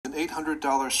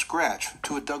$800 scratch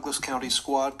to a Douglas County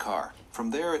squad car.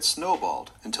 From there, it snowballed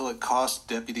until it cost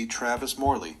Deputy Travis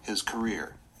Morley his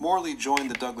career. Morley joined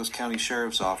the Douglas County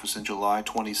Sheriff's Office in July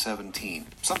 2017.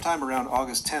 Sometime around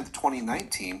August 10,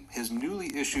 2019, his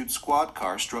newly issued squad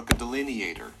car struck a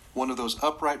delineator, one of those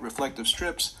upright reflective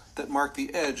strips that mark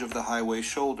the edge of the highway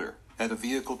shoulder. At a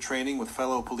vehicle training with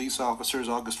fellow police officers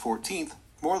August 14th,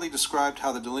 Morley described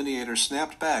how the delineator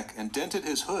snapped back and dented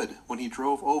his hood when he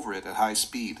drove over it at high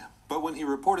speed. But when he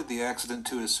reported the accident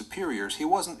to his superiors, he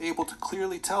wasn't able to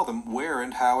clearly tell them where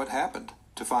and how it happened.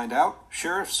 To find out,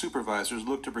 sheriff supervisors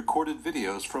looked at recorded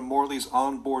videos from Morley's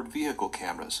onboard vehicle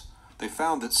cameras. They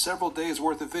found that several days'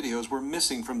 worth of videos were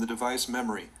missing from the device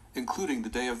memory, including the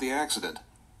day of the accident.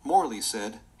 Morley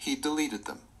said he deleted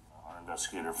them. Our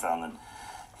investigator found that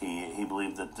he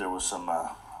believed that there was some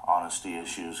honesty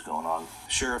issues going on.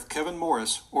 Sheriff Kevin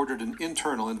Morris ordered an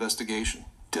internal investigation.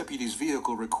 Deputies'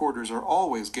 vehicle recorders are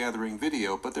always gathering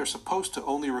video, but they're supposed to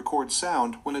only record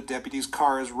sound when a deputy's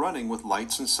car is running with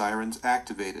lights and sirens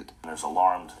activated. There's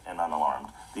alarmed and unalarmed.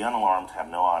 The unalarmed have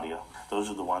no audio. Those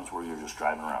are the ones where you're just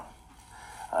driving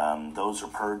around. Those are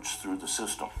purged through the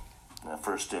system. The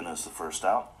first in is the first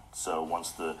out. So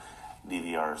once the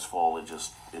DVR is full, it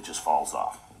just falls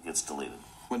off. It gets deleted.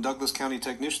 When Douglas County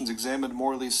technicians examined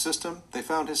Morley's system, they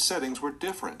found his settings were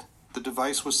different. The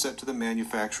device was set to the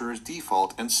manufacturer's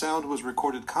default, and sound was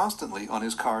recorded constantly on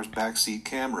his car's backseat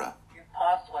camera. If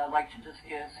possible, I'd like to just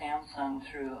get a Samsung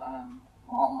through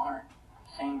Walmart.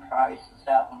 Same price as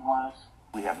that one was.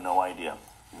 We have no idea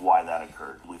why that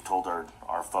occurred. We've told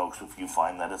our folks, if you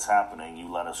find that it's happening, you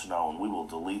let us know, and we will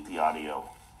delete the audio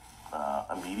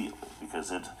immediately,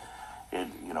 because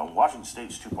Washington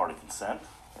State's two-party consent.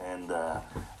 And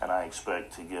I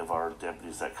expect to give our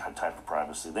deputies that type of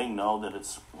privacy. They know that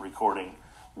it's recording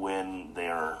when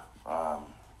they're, on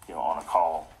a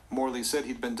call. Morley said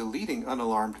he'd been deleting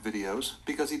unalarmed videos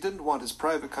because he didn't want his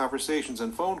private conversations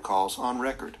and phone calls on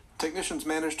record. Technicians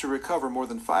managed to recover more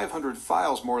than 500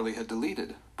 files Morley had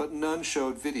deleted, but none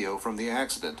showed video from the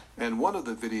accident. And one of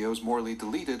the videos Morley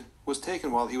deleted was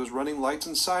taken while he was running lights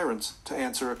and sirens to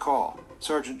answer a call.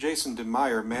 Sergeant Jason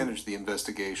DeMeyer managed the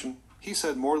investigation. He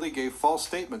said Morley gave false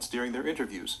statements during their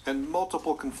interviews and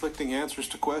multiple conflicting answers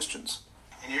to questions.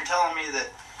 And you're telling me that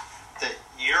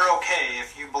you're okay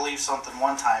if you believe something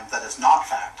one time that is not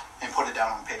fact and put it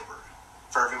down on paper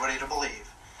for everybody to believe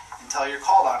until you're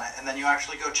called on it, and then you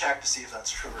actually go check to see if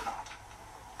that's true or not.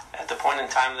 At the point in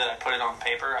time that I put it on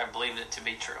paper, I believed it to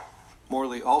be true.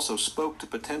 Morley also spoke to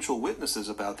potential witnesses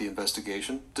about the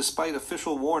investigation, despite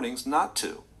official warnings not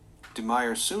to.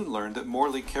 DeMeyer soon learned that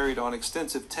Morley carried on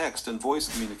extensive text and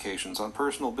voice communications on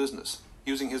personal business,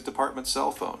 using his department's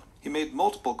cell phone. He made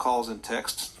multiple calls and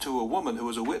texts to a woman who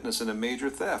was a witness in a major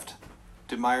theft.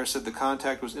 DeMeyer said the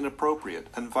contact was inappropriate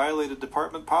and violated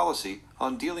department policy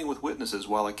on dealing with witnesses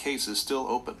while a case is still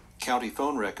open. County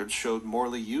phone records showed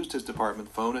Morley used his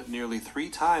department phone at nearly 3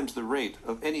 times the rate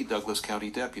of any Douglas County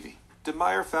deputy.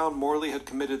 DeMeyer found Morley had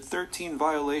committed 13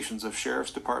 violations of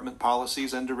Sheriff's Department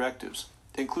policies and directives,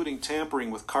 including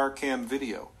tampering with car cam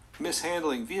video,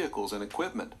 mishandling vehicles and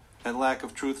equipment, and lack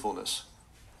of truthfulness.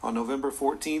 On November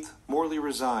 14th, Morley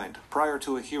resigned prior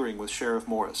to a hearing with Sheriff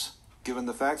Morris. Given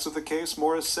the facts of the case,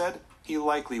 Morris said he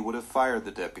likely would have fired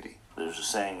the deputy. There's a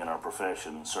saying in our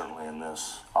profession, and certainly in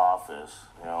this office,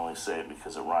 they only say it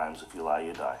because it rhymes: if you lie,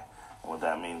 you die. And what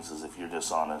that means is if you're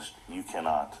dishonest, you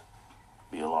cannot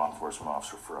be a law enforcement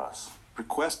officer for us.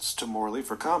 Requests to Morley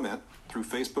for comment through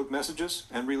Facebook messages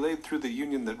and relayed through the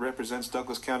union that represents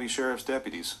Douglas County Sheriff's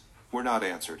deputies were not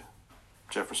answered.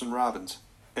 Jefferson Robbins,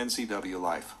 NCW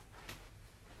Life.